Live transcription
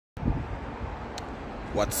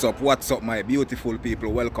What's up my beautiful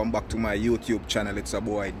people? Welcome back to my YouTube channel. It's a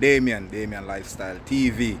boy Damien Lifestyle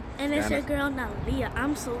TV. And it's your girl Nalia.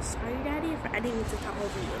 I'm so sorry, Daddy, for I didn't mean to talk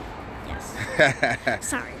over you. Yes.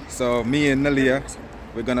 Sorry. So me and Nalia,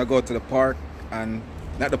 we're gonna go to the park, and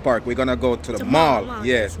not the park, we're gonna go to the mall.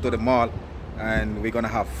 Yes, to the mall, and we're gonna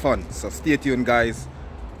have fun. So stay tuned, guys.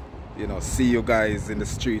 You know, see you guys in the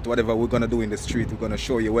street. Whatever we're gonna do in the street, we're gonna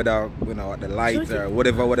show you, whether the light or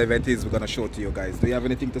whatever it is, we're gonna show to you guys. Do you have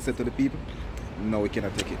anything to say to the people? No, we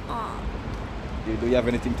cannot take it. Do you have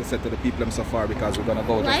anything to say to the people so far, because we're gonna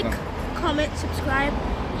go like, just now? Comment, subscribe,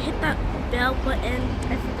 hit that bell button.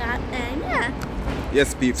 I forgot, and yeah.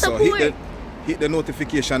 Yes, people. So hit the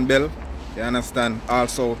notification bell. You understand?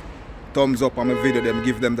 Also, thumbs up on my video. Them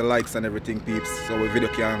give them the likes and everything, peeps, so the video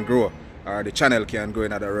can grow. Or the channel can go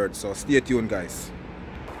in other words. So stay tuned, guys.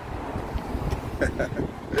 See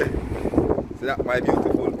that, my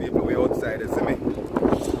beautiful people? We outside, you see me?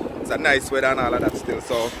 It's a nice weather and all of that still.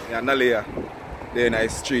 So yeah, Nalia, they're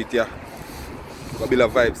nice street, yeah. Got a bit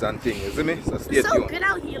of vibes and things, you see me? So stay tuned. It's so good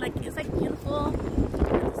out here, like it's like beautiful at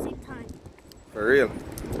the same time. For real.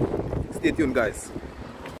 Stay tuned, guys.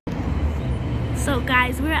 So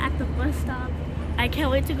guys, we're at the bus stop. I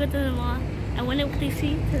can't wait to go to the mall. I went with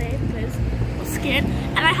DC today because I was scared,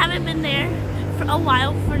 and I haven't been there for a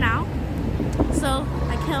while for now, so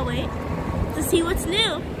I can't wait to see what's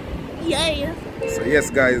new. Yay! So yes,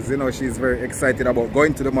 guys, you know, she's very excited about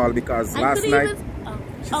going to the mall because last night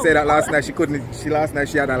she said that last night she couldn't. Last night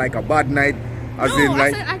she had like a bad night, as in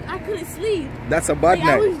like I couldn't sleep. That's a bad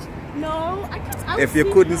night. If you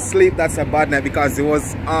couldn't sleep, that's a bad night, because it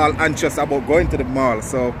was all anxious about going to the mall.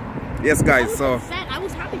 So yes, guys, so I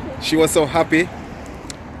was happy. She was so happy.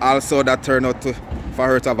 Also, that turned out for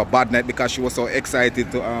her to have a bad night, because she was so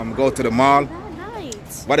excited to go to the mall. Bad night.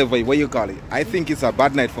 Whatever what you call it. I think it's a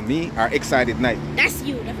bad night for me, or excited night. That's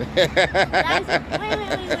you. Wait. In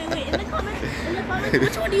the comments,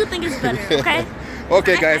 which one do you think is better? Okay.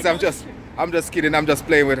 Okay, guys. I'm just kidding. I'm just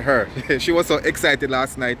playing with her. She was so excited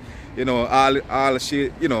last night. You know, all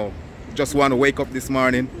she, you know, just want to wake up this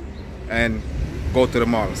morning and go to the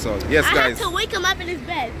mall. So yes, guys. I had to wake him up in his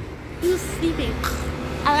bed. He was sleeping.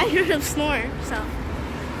 I heard him snore. So.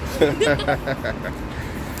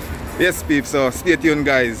 Yes, peeps. So stay tuned,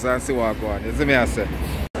 guys, and see what going on. You see me, I say.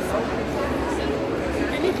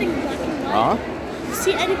 Anything black and white? Huh? You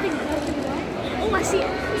see anything black and white? Oh, I see it.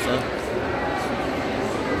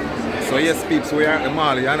 So yes, peeps, we are at the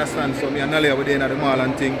mall. You understand? So me and Nalia we're in at the mall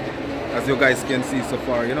and thing, as you guys can see so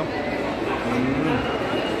far. You know.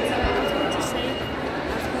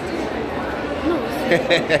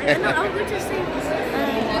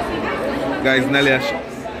 Guys,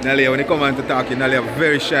 Nalia, when you come on to talking, Nalia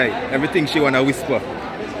very shy. Everything she wanna whisper.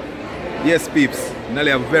 Yes, peeps,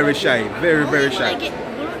 Nalia very shy, very shy. Only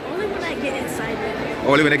when I get excited.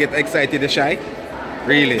 Only when I get excited, is shy?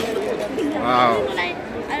 Really? Wow. Only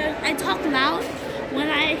when I talk loud when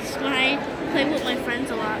I play with my friends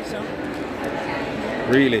a lot. So.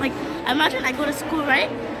 Really? Like, imagine I go to school, right?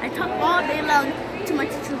 I talk all day long to my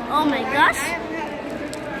teacher. Oh my gosh.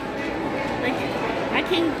 Like, I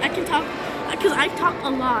can talk, because I talk a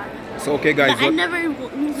lot. So okay, guys.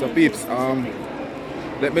 So peeps,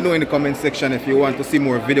 let me know in the comment section if you want to see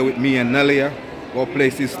more video with me and Nalia. Go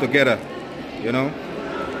places together. You know,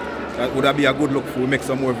 that would be a good look for we make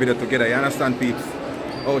some more video together. You understand, peeps?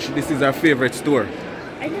 Oh, this is our favorite store.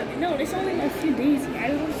 I know. No, it's only a few days here. I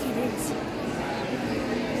don't want a few days.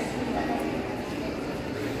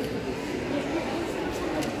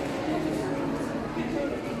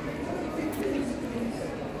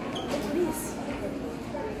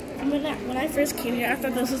 When I first came here, I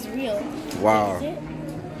thought this was real. Wow.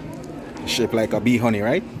 Shaped like a bee honey,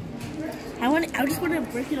 right? I just want to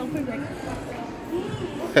break it open like.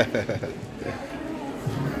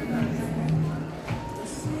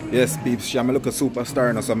 Yes, peeps, she look a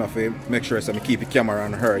superstar now, so I have to make sure so I keep the camera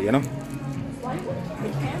on her, you know?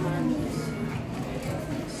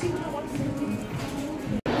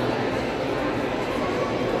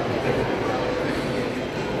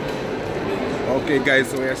 Okay, guys,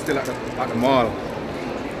 so we are still at the mall.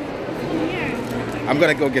 I'm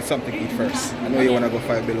gonna go get something to eat first. I know you wanna go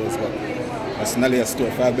Five Belows, but that's Nalia's store,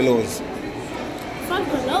 Five Belows. Five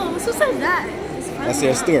Belows? Who said that? That's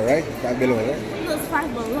your store, right? Five Below, right? No, it's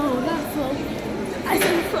Five Below, not Flow. I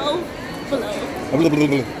said Flow Below.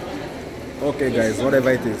 Okay, guys,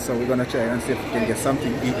 whatever it is. So we're gonna try and see if we can get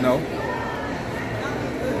something to eat now.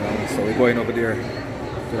 So we're going over there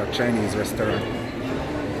to that Chinese restaurant.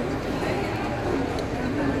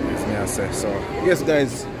 So yes,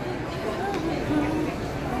 guys,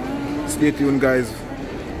 stay tuned, guys.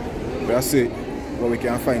 That's it. what we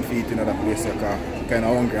can find for eat in other place. Because I'm kind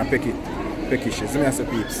of hungry and peckish. See me as a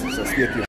peeps. So stay tuned.